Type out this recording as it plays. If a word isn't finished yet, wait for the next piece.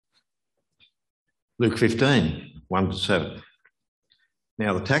Luke 15, 1-7.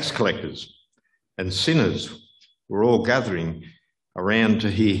 Now the tax collectors and sinners were all gathering around to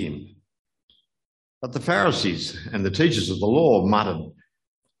hear him. But the Pharisees and the teachers of the law muttered,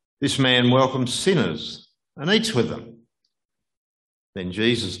 "This man welcomes sinners and eats with them." Then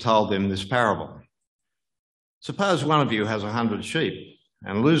Jesus told them this parable. "Suppose one of you has 100 sheep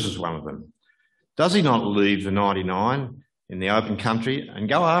and loses one of them. Does he not leave the 99 in the open country and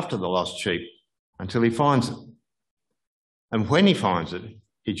go after the lost sheep until he finds it? And when he finds it,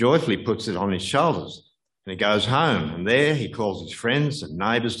 he joyfully puts it on his shoulders and he goes home, and there he calls his friends and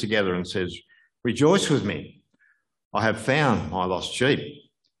neighbours together and says, 'Rejoice with me, I have found my lost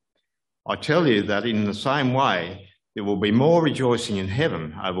sheep.' I tell you that in the same way, there will be more rejoicing in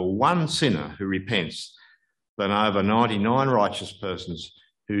heaven over one sinner who repents than over 99 righteous persons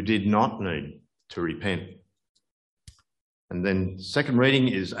who did not need to repent." And then second reading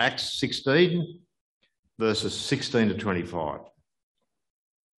is Acts 16, verses 16 to 25.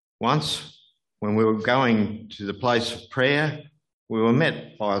 "Once, when we were going to the place of prayer, we were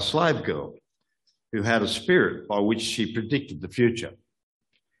met by a slave girl who had a spirit by which she predicted the future.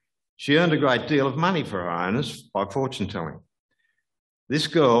 She earned a great deal of money for her owners by fortune telling. This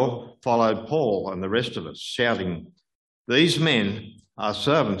girl followed Paul and the rest of us, shouting, 'These men are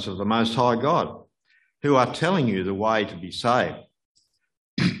servants of the Most High God, who are telling you the way to be saved.'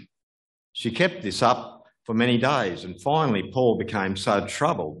 She kept this up for many days, and finally Paul became so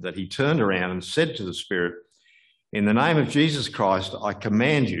troubled that he turned around and said to the spirit, 'In the name of Jesus Christ, I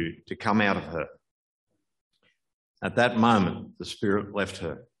command you to come out of her.' At that moment, the spirit left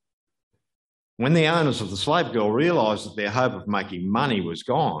her. When the owners of the slave girl realised that their hope of making money was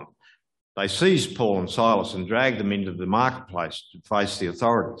gone, they seized Paul and Silas and dragged them into the marketplace to face the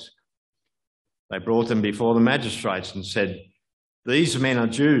authorities. They brought them before the magistrates and said, 'These men are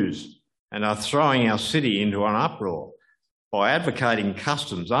Jews and are throwing our city into an uproar by advocating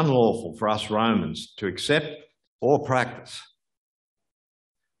customs unlawful for us Romans to accept or practice.'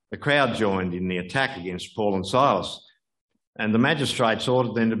 The crowd joined in the attack against Paul and Silas, and the magistrates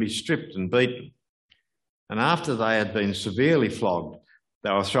ordered them to be stripped and beaten. And after they had been severely flogged,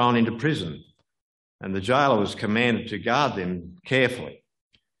 they were thrown into prison, and the jailer was commanded to guard them carefully.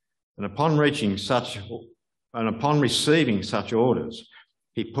 And upon receiving such orders,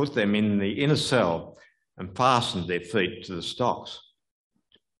 he put them in the inner cell and fastened their feet to the stocks.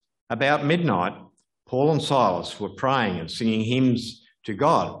 About midnight, Paul and Silas were praying and singing hymns to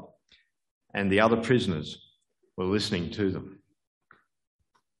God, and the other prisoners were listening to them."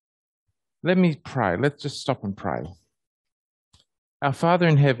 Let me pray. Let's just stop and pray. Our Father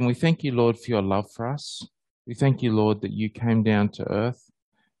in heaven, we thank you, Lord, for your love for us. We thank you, Lord, that you came down to earth,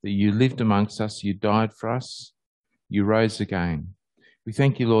 that you lived amongst us, you died for us, you rose again. We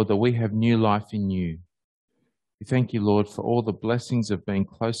thank you, Lord, that we have new life in you. We thank you, Lord, for all the blessings of being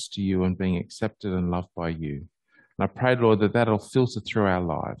close to you and being accepted and loved by you. And I pray, Lord, that that'll filter through our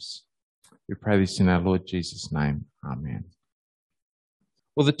lives. We pray this in our Lord Jesus' name. Amen.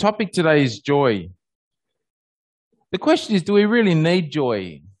 Well, the topic today is joy. The question is, do we really need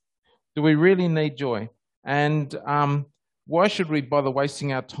joy? Do we really need joy? And why should we bother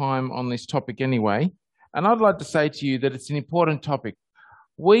wasting our time on this topic anyway? And I'd like to say to you that it's an important topic.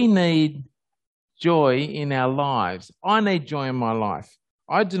 We need joy in our lives. I need joy in my life.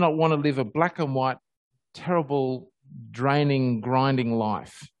 I do not want to live a black and white, terrible, draining, grinding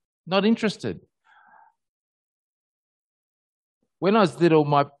life. Not interested. When I was little,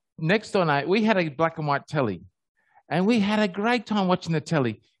 my next door neighbour, we had a black and white telly, and we had a great time watching the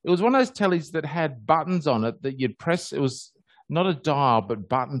telly. It was one of those tellies that had buttons on it that you'd press. It was not a dial, but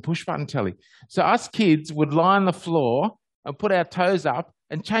push button telly. So us kids would lie on the floor and put our toes up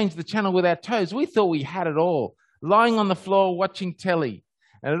and change the channel with our toes. We thought we had it all, lying on the floor watching telly.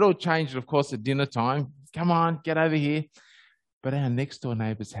 And it all changed, of course, at dinner time. Come on, get over here. But our next door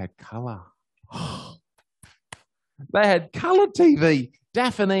neighbours had colour. They had colour TV.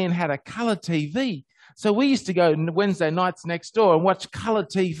 Daphne had a colour TV. So we used to go Wednesday nights next door and watch colour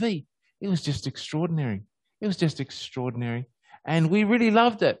TV. It was just extraordinary. It was just extraordinary. And we really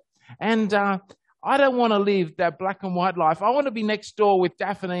loved it. And I don't want to live that black and white life. I want to be next door with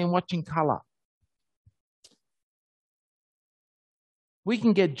Daphne and watching colour. We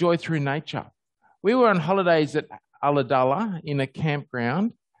can get joy through nature. We were on holidays at Ulladulla in a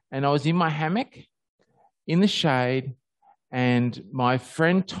campground, and I was in my hammock in the shade, and my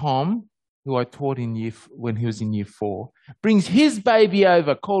friend Tom, who I taught when he was in year 4, brings his baby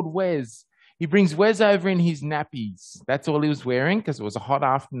over called Wes. He brings Wes over in his nappies. That's all he was wearing because it was a hot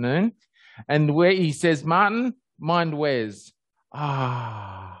afternoon. And where he says, "Martin, mind Wes."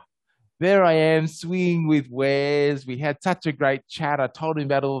 there I am swinging with Wes. We had such a great chat. I told him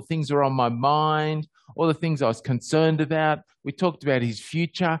about all the things that were on my mind, all the things I was concerned about. We talked about his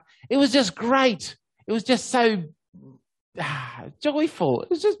future. It was just great. It was just so joyful.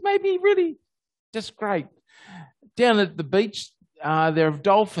 It just made me really just great. Down at the beach, there are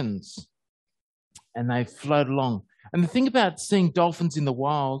dolphins, and they float along. And the thing about seeing dolphins in the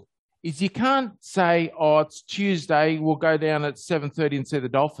wild is you can't say, oh, it's Tuesday, we'll go down at 7:30 and see the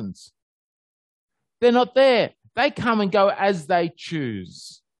dolphins. They're not there. They come and go as they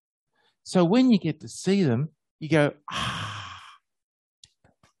choose. So when you get to see them, you go,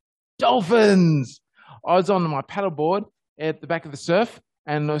 dolphins. I was on my paddleboard at the back of the surf,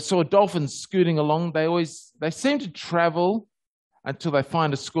 and I saw dolphins scooting along. They seem to travel until they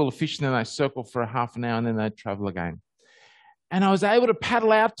find a school of fish, and then they circle for a half an hour, and then they travel again. And I was able to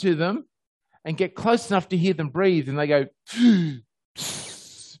paddle out to them and get close enough to hear them breathe, and they go,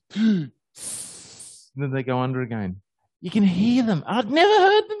 and then they go under again. You can hear them. I'd never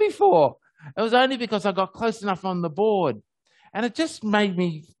heard them before. It was only because I got close enough on the board, and it just made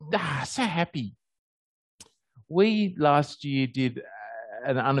me so happy. We last year did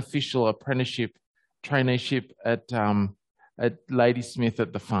an unofficial apprenticeship, traineeship at Ladysmith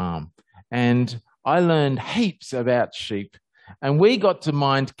at the farm. And I learned heaps about sheep. And we got to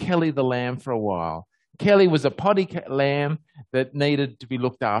mind Kelly the lamb for a while. Kelly was a potty lamb that needed to be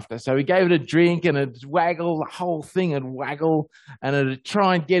looked after. So we gave it a drink, and it'd waggle, the whole thing would waggle, and it'd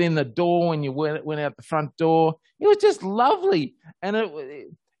try and get in the door when you went out the front door. It was just lovely. And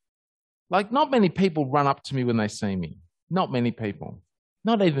like, not many people run up to me when they see me. Not many people.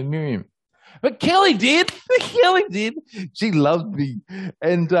 Not even Miriam. But Kelly did. Kelly did. She loved me.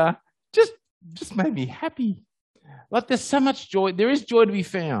 And just made me happy. Like, there's so much joy. There is joy to be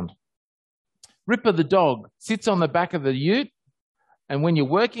found. Ripper the dog sits on the back of the ute, and when you're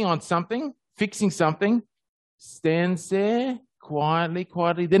working on something, fixing something, stands there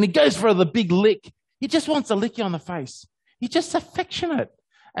quietly. Then he goes for the big lick. He just wants to lick you on the face. He's just affectionate.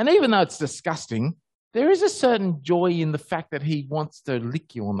 And even though it's disgusting, there is a certain joy in the fact that he wants to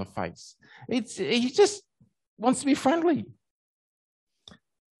lick you on the face. He just wants to be friendly.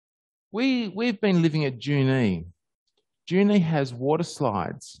 We've been living at Junee. Junee has water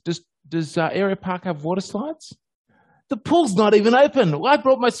slides. Does Area Park have water slides? The pool's not even open. I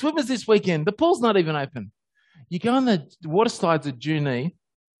brought my swimmers this weekend. The pool's not even open. You go on the water slides at Junee,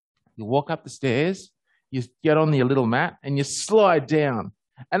 you walk up the stairs, you get on your little mat, and you slide down.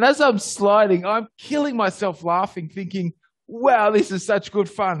 And as I'm sliding, I'm killing myself laughing, thinking, wow, this is such good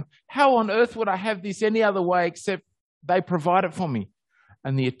fun. How on earth would I have this any other way except they provide it for me?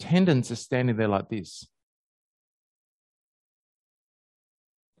 And the attendants are standing there like this.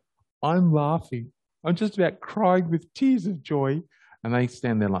 I'm laughing. I'm just about crying with tears of joy. And they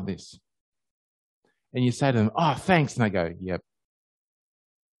stand there like this. And you say to them, oh, thanks. And they go, yep.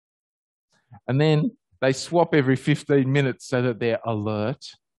 And then they swap every 15 minutes so that they're alert,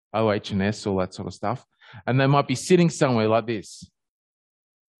 OH&S, all that sort of stuff. And they might be sitting somewhere like this.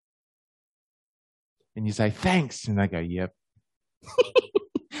 And you say, thanks. And they go, yep.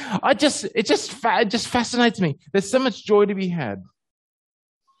 It just fascinates me. There's so much joy to be had.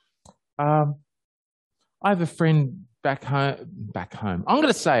 I have a friend back home. I'm going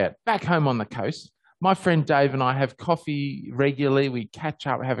to say it, back home on the coast. My friend Dave and I have coffee regularly. We catch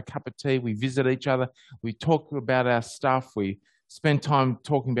up, have a cup of tea. We visit each other. We talk about our stuff. We spend time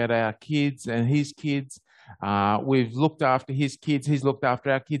talking about our kids and his kids. We've looked after his kids. He's looked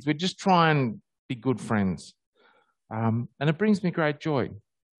after our kids. We just try and be good friends. And it brings me great joy.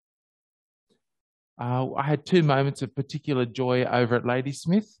 I had 2 moments of particular joy over at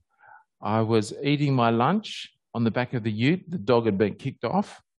Ladysmith. I was eating my lunch on the back of the ute. The dog had been kicked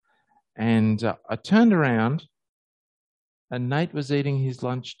off. And I turned around, and Nate was eating his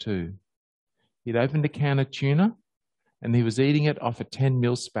lunch too. He'd opened a can of tuna, and he was eating it off a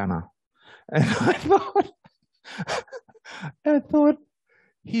 10mm spanner. And I thought,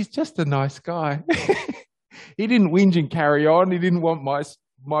 he's just a nice guy. He didn't whinge and carry on. He didn't want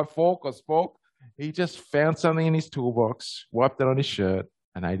my fork or spork. He just found something in his toolbox, wiped it on his shirt,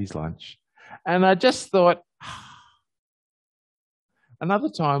 and ate his lunch. And I just thought, another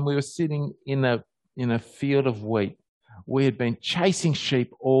time we were sitting in a field of wheat. We had been chasing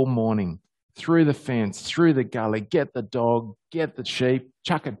sheep all morning, through the fence, through the gully, get the dog, get the sheep,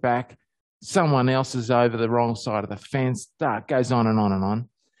 chuck it back. Someone else is over the wrong side of the fence. It goes on and on and on.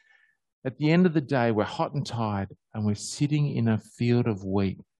 At the end of the day, we're hot and tired, and we're sitting in a field of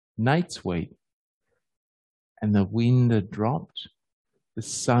wheat, Nate's wheat. And the wind had dropped. The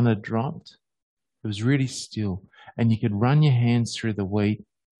sun had dropped. It was really still. And you could run your hands through the wheat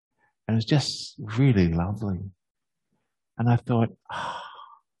And it was just really lovely. And I thought,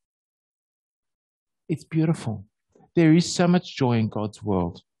 it's beautiful. There is so much joy in God's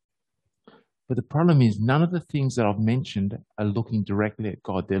world. But the problem is none of the things that I've mentioned are looking directly at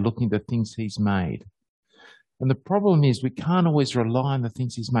God. They're looking at the things he's made. And the problem is we can't always rely on the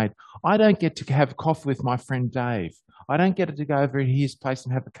things he's made. I don't get to have coffee with my friend Dave. I don't get to go over to his place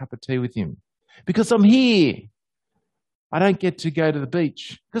and have a cup of tea with him because I'm here. I don't get to go to the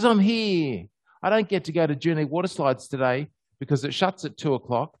beach because I'm here. I don't get to go to Journey Water Slides today because it shuts at 2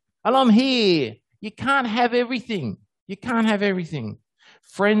 o'clock and I'm here. You can't have everything. You can't have everything.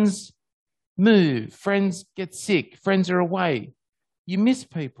 Friends move. Friends get sick. Friends are away. You miss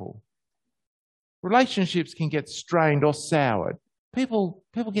people. Relationships can get strained or soured. People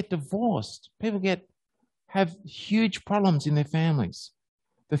get divorced. People have huge problems in their families.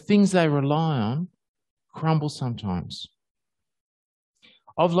 The things they rely on crumble sometimes.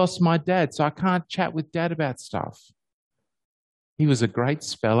 I've lost my dad, so I can't chat with Dad about stuff. He was a great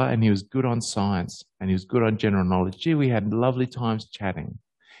speller and he was good on science and he was good on general knowledge. Gee, we had lovely times chatting.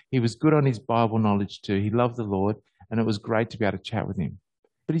 He was good on his Bible knowledge too. He loved the Lord and it was great to be able to chat with him.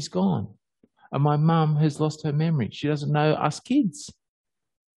 But he's gone. And my mum has lost her memory. She doesn't know us kids.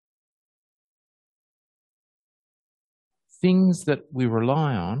 Things that we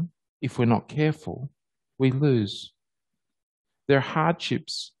rely on, if we're not careful, we lose. There are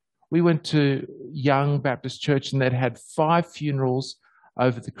hardships. We went to Young Baptist Church and they'd had 5 funerals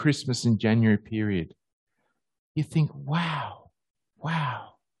over the Christmas and January period. You think, wow,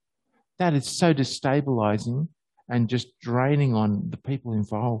 that is so destabilizing and just draining on the people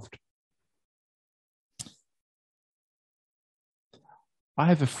involved. I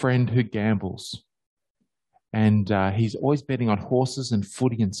have a friend who gambles and he's always betting on horses and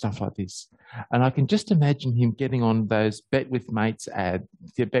footy and stuff like this. And I can just imagine him getting on those Bet With Mates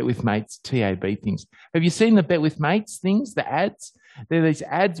Bet With Mates TAB things. Have you seen the Bet With Mates things, the ads? There are these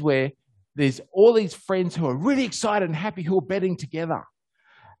ads where there's all these friends who are really excited and happy who are betting together.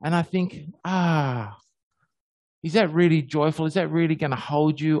 And I think, is that really joyful? Is that really going to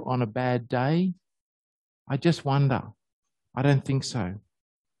hold you on a bad day? I just wonder. I don't think so.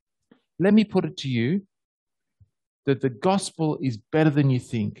 Let me put it to you that the gospel is better than you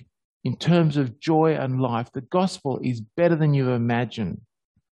think. In terms of joy and life, the gospel is better than you imagine.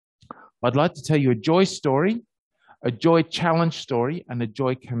 I'd like to tell you a joy story, a joy challenge story, and a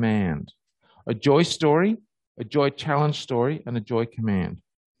joy command. A joy story, a joy challenge story, and a joy command.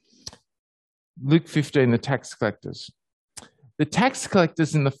 Luke 15, the tax collectors. The tax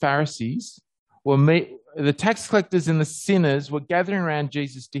collectors and the Pharisees the tax collectors and the sinners were gathering around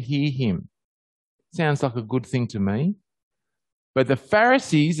Jesus to hear him. Sounds like a good thing to me. But the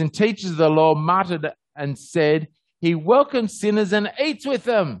Pharisees and teachers of the law muttered and said, he welcomes sinners and eats with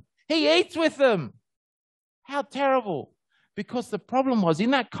them. He eats with them. How terrible. Because the problem was,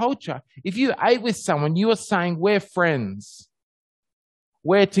 in that culture, if you ate with someone, you were saying, we're friends.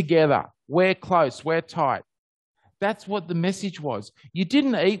 We're together. We're close. We're tight. That's what the message was. You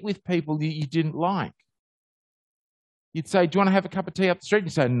didn't eat with people you didn't like. You'd say, do you want to have a cup of tea up the street? You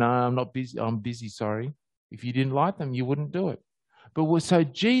say, no, I'm not busy. I'm busy, sorry. If you didn't like them, you wouldn't do it. But so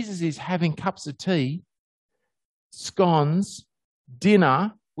Jesus is having cups of tea, scones,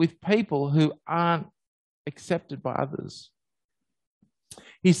 dinner with people who aren't accepted by others.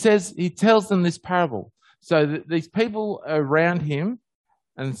 He tells them this parable. So these people around him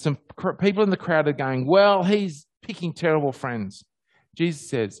and some people in the crowd are going, well, he's picking terrible friends. Jesus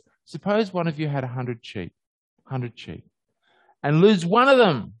says, suppose one of you had 100 sheep, and lose one of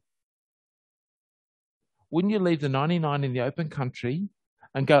them. Wouldn't you leave the 99 in the open country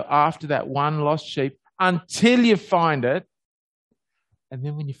and go after that one lost sheep until you find it? And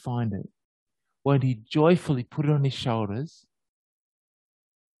then when you find it, won't he joyfully put it on his shoulders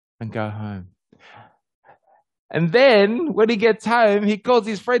and go home? And then when he gets home, he calls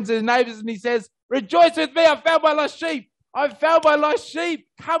his friends and his neighbors and he says, rejoice with me, I found my lost sheep. I found my lost sheep.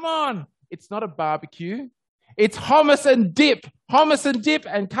 Come on. It's not a barbecue. It's hummus and dip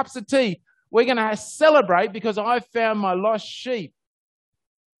and cups of tea. We're going to celebrate because I found my lost sheep.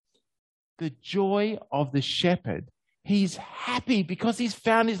 The joy of the shepherd. He's happy because he's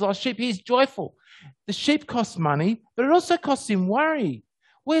found his lost sheep. He's joyful. The sheep costs money, but it also costs him worry.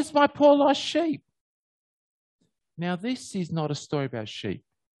 Where's my poor lost sheep? Now, this is not a story about sheep.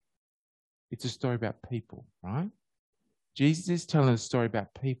 It's a story about people, right? Jesus is telling a story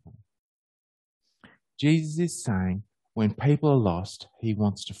about people. Jesus is saying when people are lost, he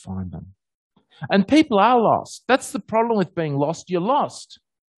wants to find them. And people are lost. That's the problem with being lost. You're lost.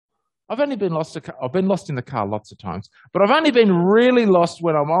 I've only been lost. I've been lost in the car lots of times, but I've only been really lost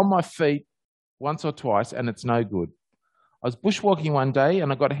when I'm on my feet once or twice, and it's no good. I was bushwalking one day,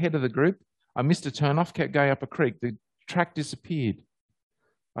 and I got ahead of the group. I missed a turn-off, kept going up a creek. The track disappeared.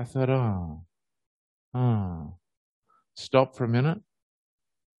 I thought, stop for a minute.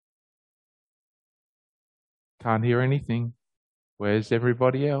 Can't hear anything. Where's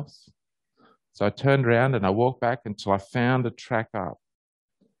everybody else? So I turned around and I walked back until I found a track up.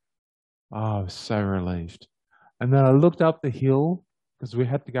 Oh, I was so relieved. And then I looked up the hill, because we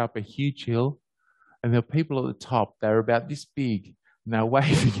had to go up a huge hill, and there were people at the top. They were about this big, and they were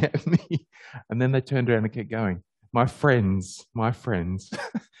waving at me. And then they turned around and kept going. My friends.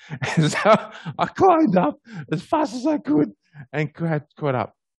 And so I climbed up as fast as I could and caught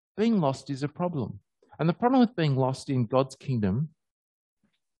up. Being lost is a problem. And the problem with being lost in God's kingdom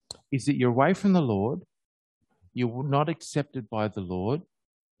is that you're away from the Lord. You're not accepted by the Lord.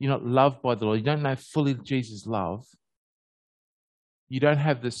 You're not loved by the Lord. You don't know fully Jesus' love. You don't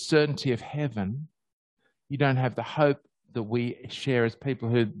have the certainty of heaven. You don't have the hope that we share as people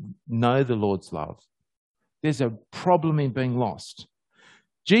who know the Lord's love. There's a problem in being lost.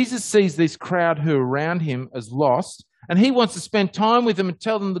 Jesus sees this crowd who are around him as lost, and he wants to spend time with them and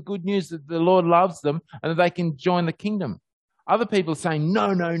tell them the good news that the Lord loves them and that they can join the kingdom. Other people are saying,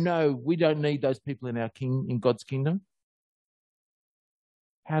 no, we don't need those people in God's kingdom.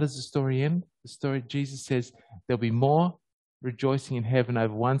 How does the story end? The story, Jesus says, there'll be more rejoicing in heaven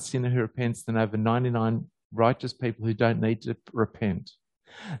over one sinner who repents than over 99 righteous people who don't need to repent.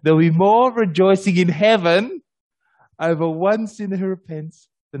 There'll be more rejoicing in heaven over one sinner who repents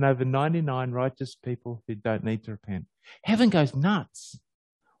than over 99 righteous people who don't need to repent. Heaven goes nuts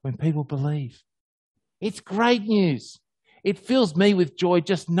when people believe. It's great news. It fills me with joy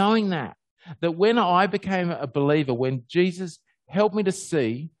just knowing that when I became a believer, when Jesus helped me to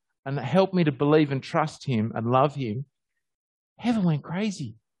see and helped me to believe and trust him and love him, heaven went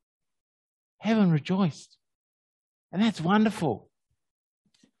crazy. Heaven rejoiced. And that's wonderful.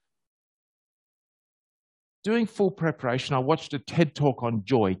 Doing full preparation, I watched a TED Talk on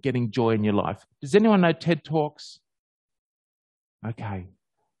joy, getting joy in your life. Does anyone know TED Talks? Okay.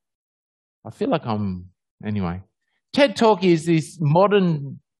 I feel like anyway. TED Talk is these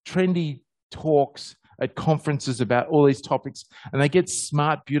modern, trendy talks at conferences about all these topics, and they get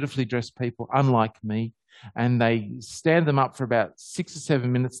smart, beautifully dressed people, unlike me, and they stand them up for about 6 or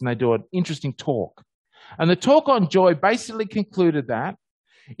 7 minutes, and they do an interesting talk. And the talk on joy basically concluded that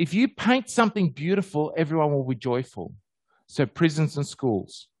if you paint something beautiful, everyone will be joyful. So prisons and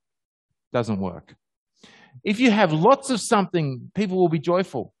schools doesn't work. If you have lots of something, people will be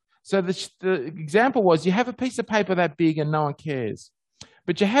joyful. So the example was you have a piece of paper that big and no one cares.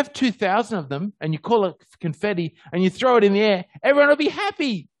 But you have 2,000 of them and you call it confetti and you throw it in the air, everyone will be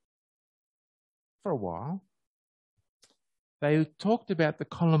happy. For a while, they talked about the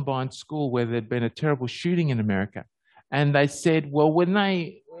Columbine school where there'd been a terrible shooting in America. And they said, well,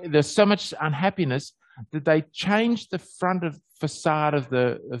 there's so much unhappiness that they changed the facade of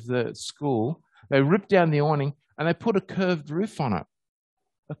the school. They ripped down the awning and they put a curved roof on it.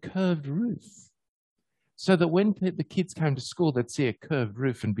 A curved roof. So that when the kids came to school, they'd see a curved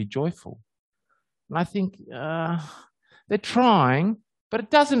roof and be joyful. And I think they're trying, but it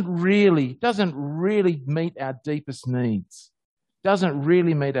doesn't really meet our deepest needs. Doesn't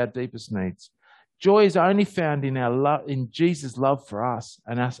really meet our deepest needs. Joy is only found in Jesus' love for us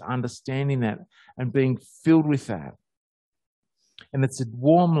and us understanding that and being filled with that. And it's a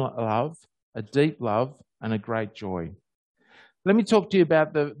warm love, a deep love, and a great joy. Let me talk to you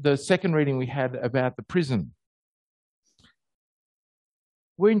about the second reading we had about the prison.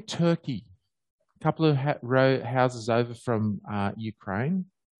 We're in Turkey, a couple of houses over from Ukraine.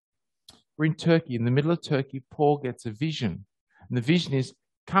 We're in Turkey. In the middle of Turkey, Paul gets a vision. And the vision is,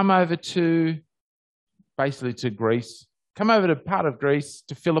 come over to Greece, come over to part of Greece,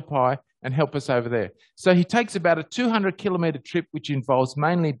 to Philippi, and help us over there. So he takes about a 200-kilometre trip, which involves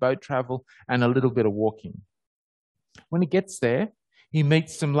mainly boat travel and a little bit of walking. When he gets there, he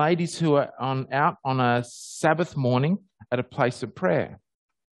meets some ladies who are out on a Sabbath morning at a place of prayer.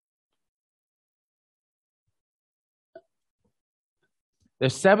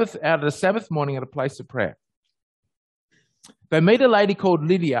 They're out of the Sabbath morning at a place of prayer. They meet a lady called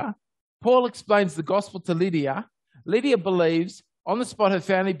Lydia. Paul explains the gospel to Lydia. Lydia believes, on the spot her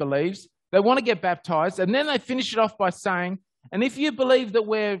family believes, they want to get baptized, and then they finish it off by saying, and if you believe that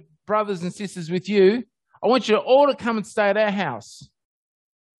we're brothers and sisters with you, I want you all to come and stay at our house.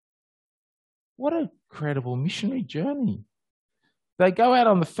 What a incredible missionary journey. They go out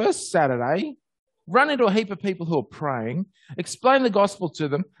on the first Saturday run into a heap of people who are praying, explain the gospel to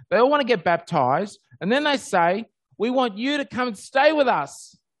them. They all want to get baptized. And then they say, we want you to come and stay with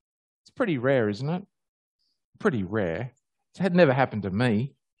us. It's pretty rare, isn't it? Pretty rare. It had never happened to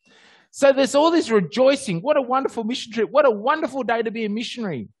me. So there's all this rejoicing. What a wonderful mission trip. What a wonderful day to be a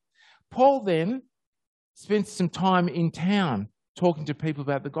missionary. Paul then spends some time in town talking to people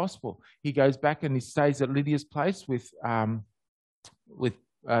about the gospel. He goes back and he stays at Lydia's place with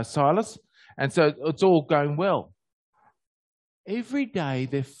Silas. And so it's all going well. Every day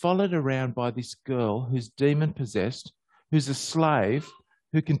they're followed around by this girl who's demon-possessed, who's a slave,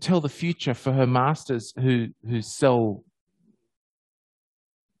 who can tell the future for her masters who sell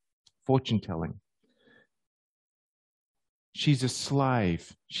fortune-telling. She's a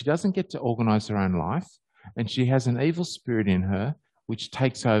slave. She doesn't get to organize her own life, and she has an evil spirit in her which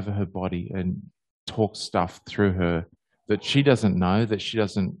takes over her body and talks stuff through her that she doesn't know, that she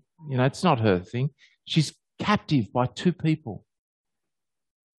doesn't, it's not her thing. She's captive by two people.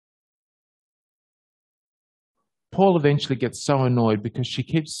 Paul eventually gets so annoyed because she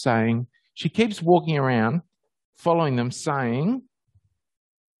keeps walking around, following them,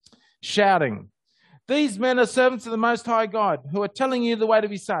 shouting, these men are servants of the Most High God who are telling you the way to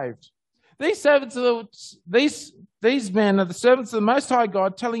be saved. These men are the servants of the Most High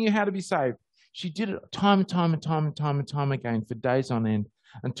God telling you how to be saved. She did it time and time again for days on end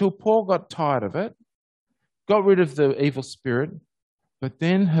until Paul got tired of it, got rid of the evil spirit, but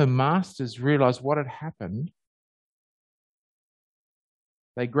then her masters realized what had happened.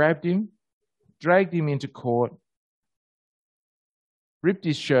 They grabbed him, dragged him into court, ripped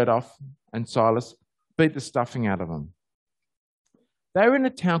his shirt off, and Silas beat the stuffing out of him. They were in a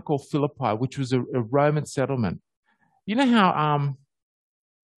town called Philippi, which was a Roman settlement. You know how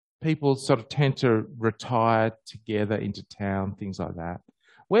people sort of tend to retire together into town, things like that?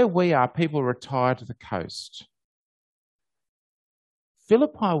 Where we are, people retire to the coast.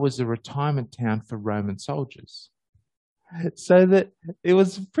 Philippi was a retirement town for Roman soldiers. So that it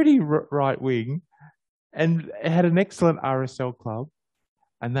was pretty right-wing, and it had an excellent RSL club,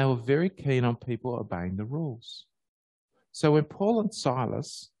 and they were very keen on people obeying the rules. So when Paul and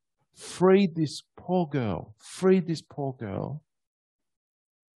Silas freed this poor girl,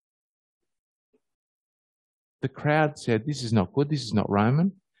 the crowd said, this is not good, this is not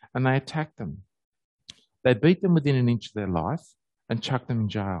Roman, and they attacked them. They beat them within an inch of their life and chucked them in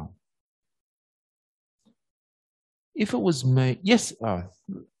jail. If it was me,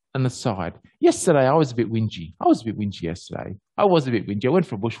 an aside, yesterday I was a bit whingy. Yesterday. I was a bit whingy. I went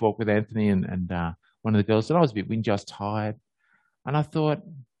for a bushwalk with Anthony and one of the girls, and I was a bit whingy. I was tired. And I thought,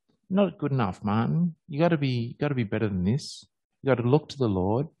 not good enough, Martin. You got to be better than this. You got to look to the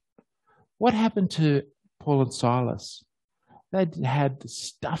Lord. What happened to Paul and Silas? They'd had the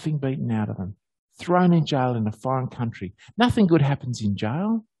stuffing beaten out of them, thrown in jail in a foreign country. Nothing good happens in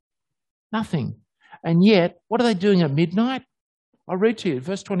jail. Nothing. And yet, what are they doing at midnight? I'll read to you,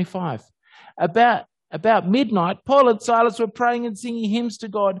 verse 25. About midnight, Paul and Silas were praying and singing hymns to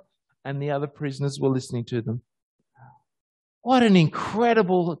God, and the other prisoners were listening to them. What an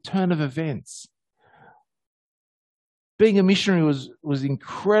incredible turn of events. Being a missionary was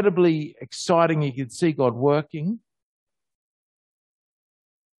incredibly exciting. You could see God working.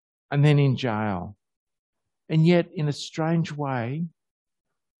 And then in jail. And yet, in a strange way,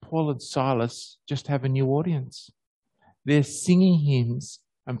 Paul and Silas just have a new audience. They're singing hymns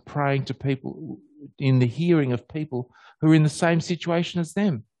and praying to people in the hearing of people who are in the same situation as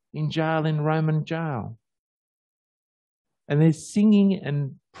them, in jail, in Roman jail. And they're singing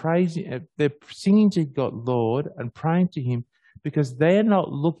and praising, they're singing to God, Lord, and praying to Him because they're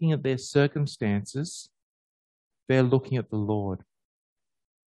not looking at their circumstances, they're looking at the Lord.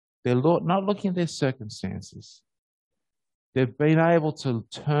 They're not looking at their circumstances. They've been able to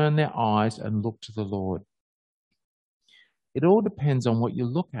turn their eyes and look to the Lord. It all depends on what you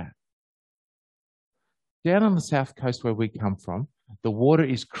look at. Down on the south coast where we come from, the water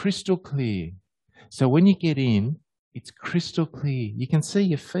is crystal clear. So when you get in, it's crystal clear. You can see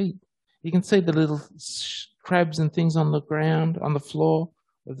your feet. You can see the little crabs and things on the ground, on the floor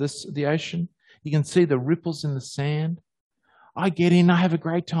of the ocean. You can see the ripples in the sand. I get in, I have a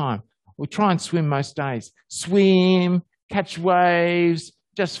great time. We try and swim most days. Swim, catch waves,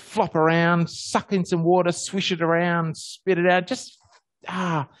 just flop around, suck in some water, swish it around, spit it out. Just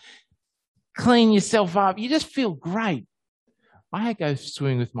clean yourself up. You just feel great. I go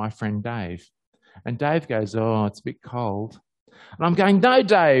swimming with my friend Dave. And Dave goes, oh, it's a bit cold. And I'm going, no,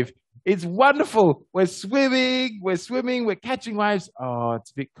 Dave, it's wonderful. We're swimming, we're catching waves. Oh,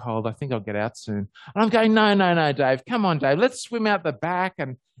 it's a bit cold. I think I'll get out soon. And I'm going, no, Dave. Come on, Dave. Let's swim out the back.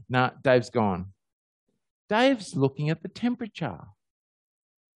 And no, Dave's gone. Dave's looking at the temperature.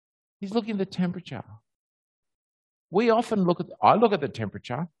 He's looking at the temperature. We often I look at the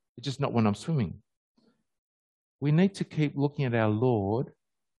temperature, it's just not when I'm swimming. We need to keep looking at our Lord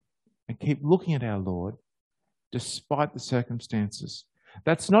and keep looking at our Lord despite the circumstances.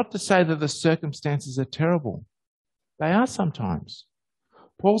 That's not to say that the circumstances are terrible. They are sometimes.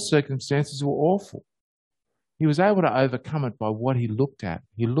 Paul's circumstances were awful. He was able to overcome it by what he looked at.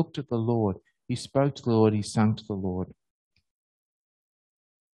 He looked at the Lord. He spoke to the Lord. He sung to the Lord.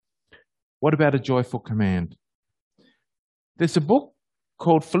 What about a joyful command? There's a book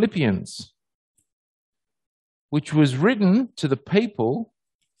called Philippians, which was written to the people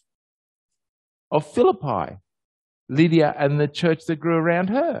of Philippi, Lydia and the church that grew around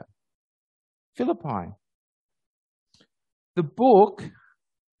her. Philippi. The book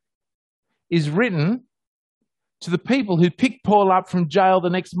is written to the people who picked Paul up from jail the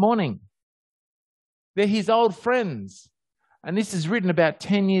next morning. They're his old friends. And this is written about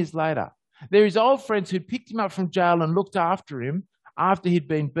 10 years later. They're his old friends who picked him up from jail and looked after him after he'd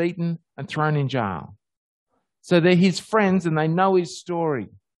been beaten and thrown in jail. So they're his friends and they know his story.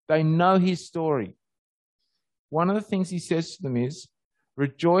 They know his story. One of the things he says to them is,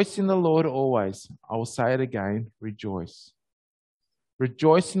 rejoice in the Lord always. I will say it again, rejoice.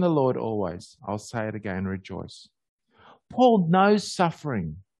 Rejoice in the Lord always. I'll say it again, rejoice. Paul knows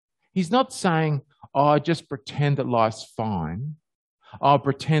suffering. He's not saying, oh, just pretend that life's fine. Oh,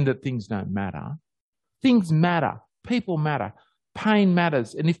 pretend that things don't matter. Things matter. People matter. Pain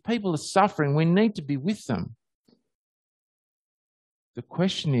matters. And if people are suffering, we need to be with them. The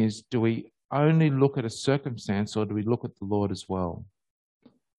question is, do we only look at a circumstance or do we look at the Lord as well?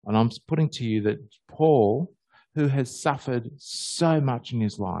 And I'm putting to you that Paul, who has suffered so much in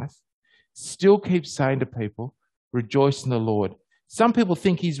his life, still keeps saying to people, rejoice in the Lord. Some people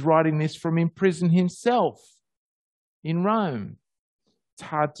think he's writing this from in prison himself in Rome. It's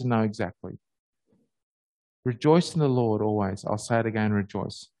hard to know exactly. Rejoice in the Lord always. I'll say it again,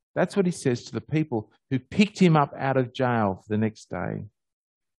 rejoice. That's what he says to the people who picked him up out of jail for the next day.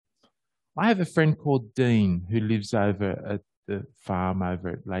 I have a friend called Dean who lives over at the farm over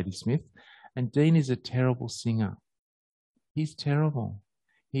at Ladysmith, and Dean is a terrible singer. He's terrible.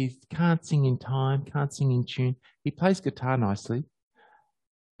 He can't sing in time, can't sing in tune. He plays guitar nicely,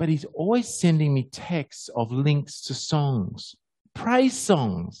 but he's always sending me texts of links to songs, praise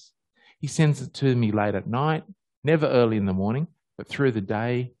songs. He sends it to me late at night, never early in the morning, but through the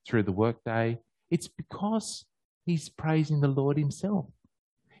day, through the work day. It's because he's praising the Lord himself.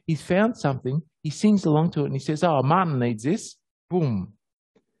 He's found something, he sings along to it and he says, oh, Martin needs this. Boom.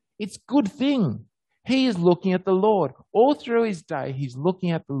 It's a good thing. He is looking at the Lord. All through his day, he's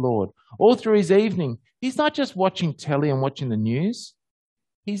looking at the Lord. All through his evening, he's not just watching telly and watching the news.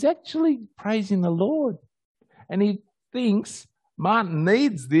 He's actually praising the Lord. And he thinks, Martin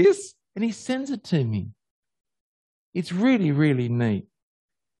needs this, and he sends it to me. It's really, really neat.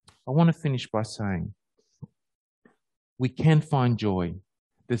 I want to finish by saying, we can find joy.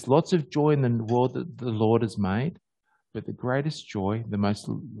 There's lots of joy in the world that the Lord has made, but the greatest joy, the most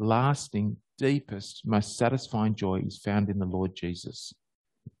lasting, deepest, most satisfying joy is found in the Lord Jesus.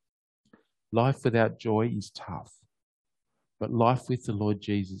 Life without joy is tough, but life with the Lord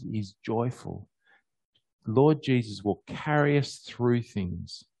Jesus is joyful. Lord Jesus will carry us through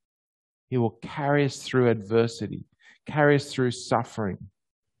things. He will carry us through adversity, carry us through suffering,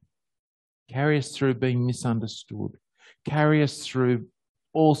 carry us through being misunderstood, carry us through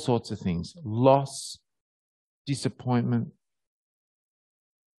all sorts of things, loss, disappointment.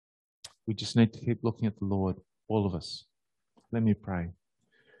 We just need to keep looking at the Lord, all of us. Let me pray.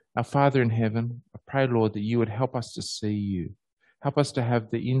 Our Father in heaven, I pray, Lord, that you would help us to see you. Help us to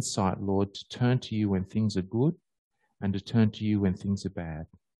have the insight, Lord, to turn to you when things are good and to turn to you when things are bad.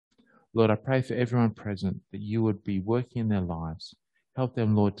 Lord, I pray for everyone present that you would be working in their lives. Help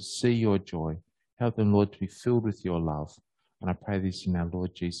them, Lord, to see your joy. Help them, Lord, to be filled with your love. And I pray this in our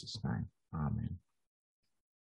Lord Jesus' name. Amen.